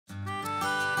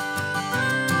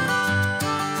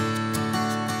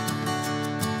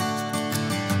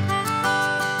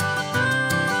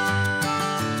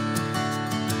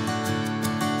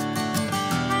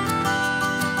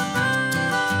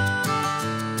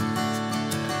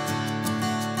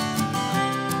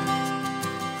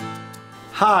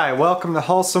Hi, welcome to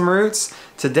Wholesome Roots.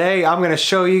 Today I'm going to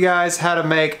show you guys how to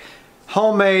make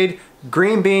homemade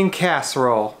green bean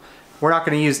casserole. We're not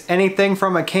going to use anything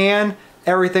from a can.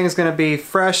 Everything's going to be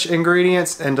fresh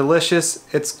ingredients and delicious.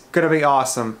 It's going to be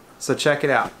awesome. So check it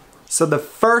out. So the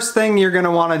first thing you're going to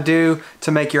want to do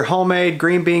to make your homemade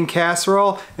green bean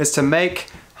casserole is to make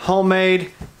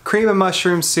homemade cream of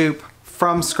mushroom soup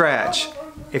from scratch.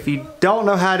 If you don't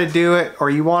know how to do it or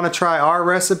you want to try our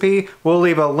recipe, we'll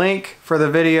leave a link for the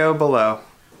video below.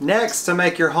 Next, to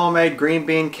make your homemade green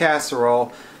bean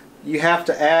casserole, you have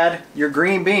to add your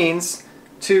green beans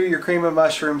to your cream of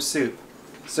mushroom soup.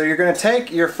 So you're going to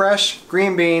take your fresh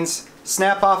green beans,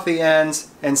 snap off the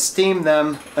ends, and steam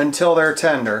them until they're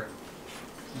tender.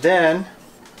 Then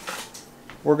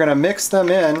we're going to mix them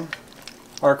in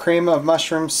our cream of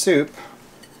mushroom soup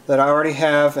that I already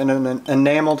have in an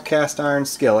enameled cast iron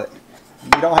skillet.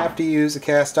 You don't have to use a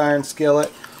cast iron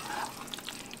skillet,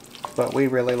 but we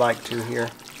really like to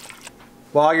here.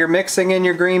 While you're mixing in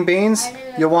your green beans,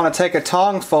 you'll want to take a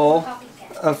tong full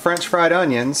of French fried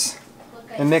onions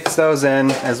and mix those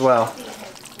in as well.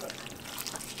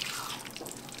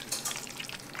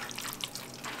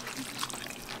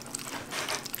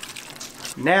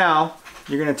 Now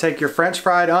you're going to take your French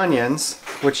fried onions,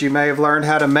 which you may have learned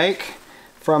how to make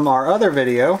from our other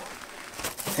video,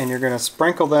 and you're going to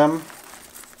sprinkle them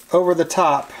over the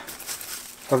top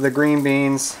of the green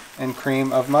beans and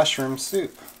cream of mushroom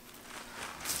soup.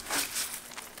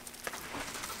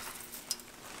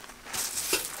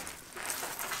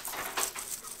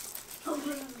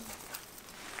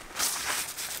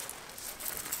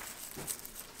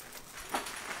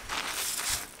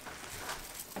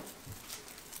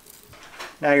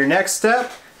 Now your next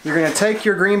step, you're going to take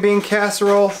your green bean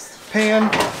casserole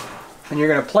pan and you're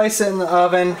going to place it in the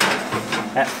oven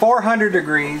at 400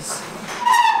 degrees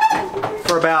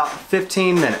for about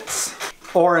 15 minutes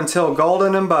or until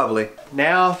golden and bubbly.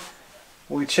 Now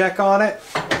we check on it.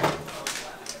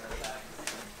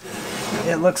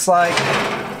 It looks like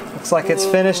it's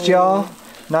finished, y'all.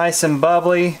 Nice and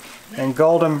bubbly and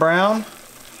golden brown.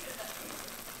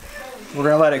 We're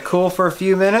going to let it cool for a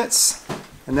few minutes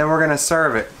and then we're going to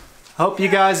serve it. Hope you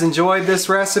guys enjoyed this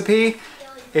recipe.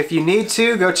 If you need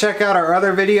to, go check out our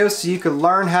other videos so you can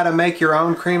learn how to make your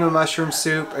own cream of mushroom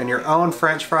soup and your own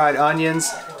French fried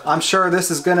onions. I'm sure this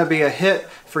is going to be a hit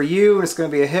for you and it's going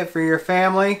to be a hit for your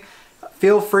family.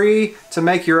 Feel free to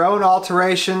make your own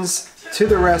alterations to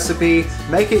the recipe.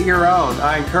 Make it your own.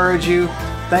 I encourage you.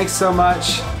 Thanks so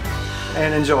much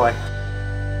and enjoy.